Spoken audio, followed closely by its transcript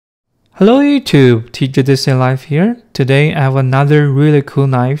Hello YouTube, Teacher This in Life here. Today I have another really cool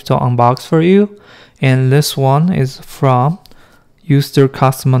knife to unbox for you, and this one is from Eutsler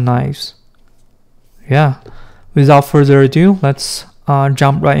Custom Knives. Yeah, without further ado, let's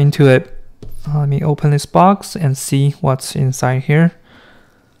jump right into it. Let me open this box and see what's inside here.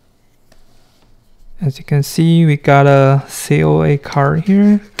 As you can see, we got a COA card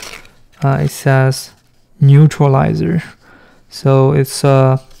here. It says Neutralizer. So it's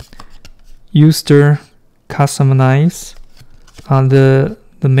a Eutsler Custom Knives. The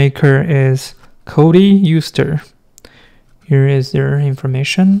maker is Cody Eutsler. Here is their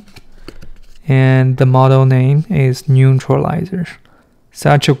information, and the model name is Neutralizer.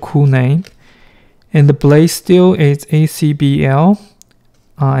 Such a cool name. And the blade steel is Aeb-L.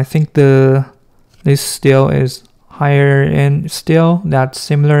 I think this steel is higher end steel that's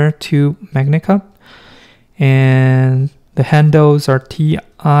similar to MagnaCut, and the handles are TI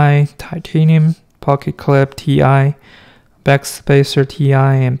titanium, pocket clip TI, backspacer TI,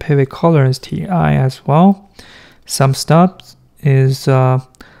 and pivot collar is TI as well. Some stuff is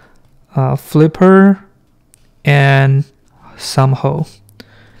flipper and some hole.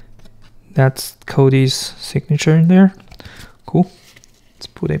 That's Cody's signature in there. Cool. Let's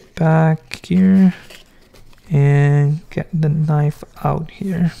put it back here and get the knife out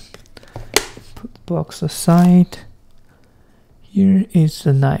here. Put the box aside. Here is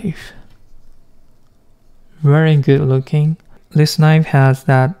the knife. Very good looking. This knife has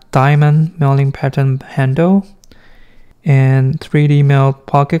that diamond milling pattern handle and 3D milled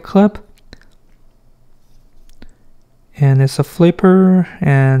pocket clip. And it's a flipper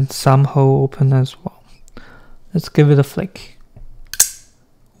and some hole open as well. Let's give it a flick.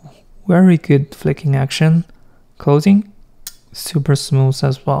 Very good flicking action. Closing, super smooth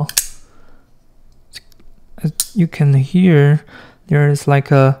as well. As you can hear, there is like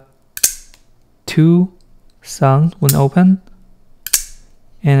a 2 sound when open.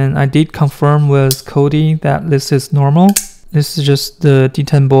 And I did confirm with Cody that this is normal. This is just the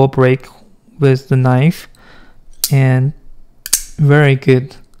D10 ball break with the knife, and very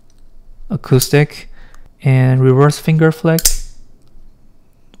good acoustic. And reverse finger flick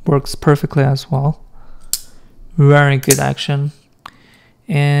works perfectly as well. Very good action.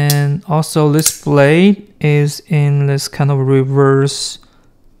 And also this blade is in this kind of reverse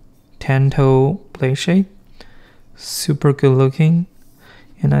tanto blade shape. Super good looking.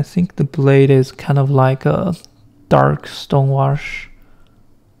 And I think the blade is kind of like a dark stonewash.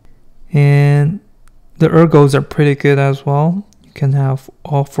 And the ergos are pretty good as well. You can have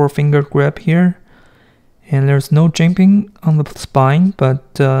all 4 finger grip here. And there's no jimping on the spine, but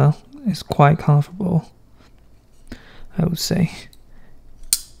it's quite comfortable, I would say.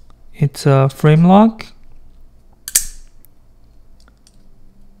 It's a frame lock,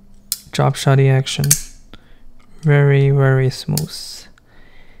 drop shotty action, very smooth.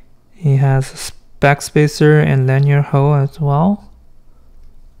 It has a backspacer and lanyard hole as well.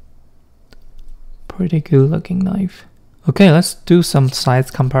 Pretty good looking knife. Okay, let's do some size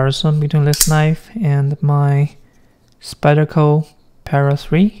comparison between this knife and my Spyderco Para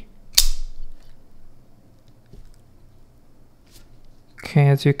 3. Okay,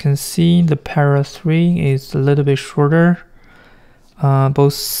 as you can see, the Para 3 is a little bit shorter,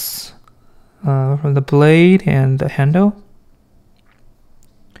 both from the blade and the handle.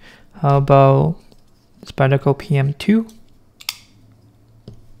 How about Spyderco PM2?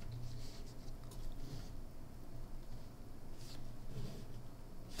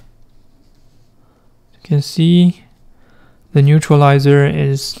 You can see the Neutralizer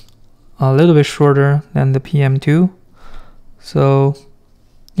is a little bit shorter than the PM2. So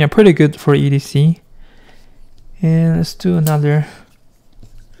yeah, pretty good for EDC. And let's do another,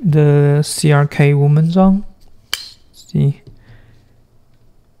 the CRK Woman's On. See,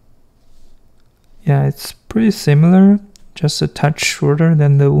 yeah, it's pretty similar, just a touch shorter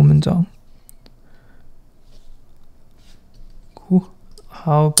than the Woman's On. Cool.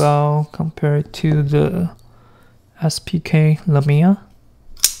 How about compare it to the SPK Lamia?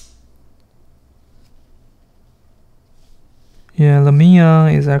 Yeah, Lamia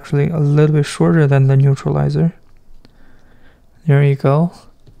is actually a little bit shorter than the Neutralizer. There you go.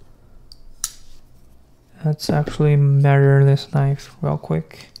 Let's actually measure this knife real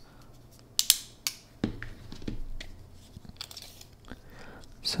quick.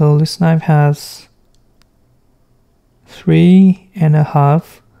 So this knife has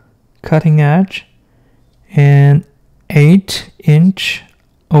 3.5 cutting edge and 8-inch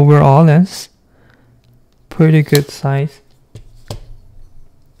overall length. Pretty good size.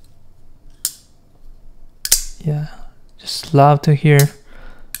 Yeah, just love to hear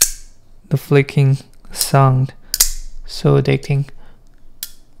the flicking sound, so addicting.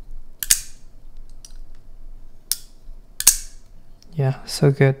 Yeah, so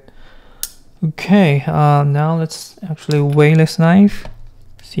good. Okay, now let's actually weigh this knife.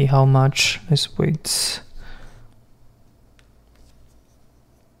 See how much this weighs.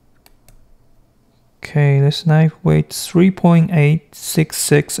 Okay, this knife weighs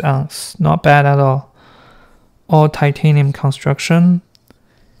 3.866 ounce. Not bad at all. All titanium construction.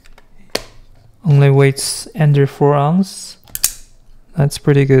 Only weighs under 4 ounce. That's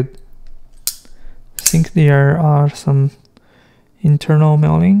pretty good. I think there are some internal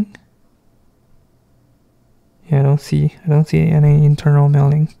milling. Yeah, I don't see any internal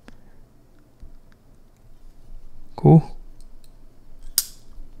milling. Cool.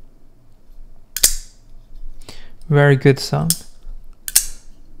 Very good sound.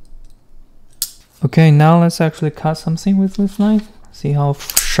 Okay, now let's actually cut something with this knife. See how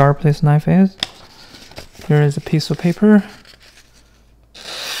sharp this knife is. Here is a piece of paper.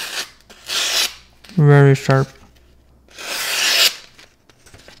 Very sharp.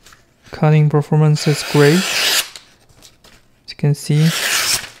 Cutting performance is great. As you can see,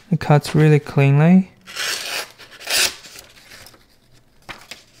 it cuts really cleanly.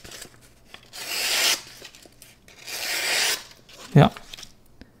 Yeah.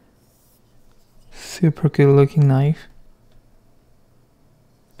 Super good looking knife.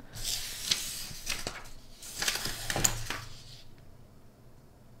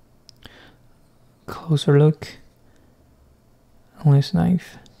 Closer look on this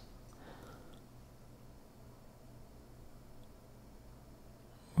knife.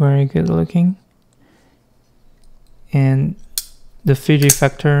 Very good looking. And the Fiji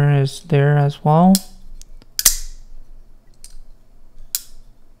factor is there as well.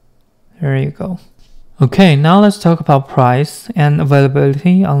 There you go. Okay, now let's talk about price and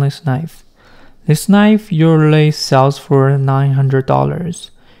availability on this knife. This knife usually sells for $900,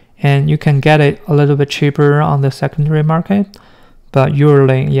 and you can get it a little bit cheaper on the secondary market, but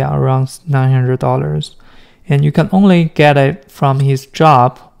usually, yeah, around $900. And you can only get it from his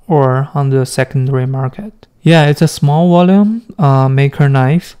job or on the secondary market. Yeah, it's a small volume maker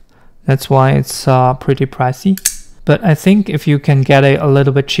knife. That's why it's pretty pricey. But I think if you can get it a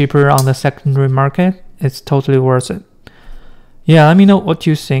little bit cheaper on the secondary market, it's totally worth it. Yeah, let me know what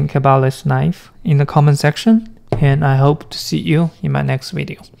you think about this knife in the comment section, and I hope to see you in my next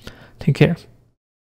video. Take care.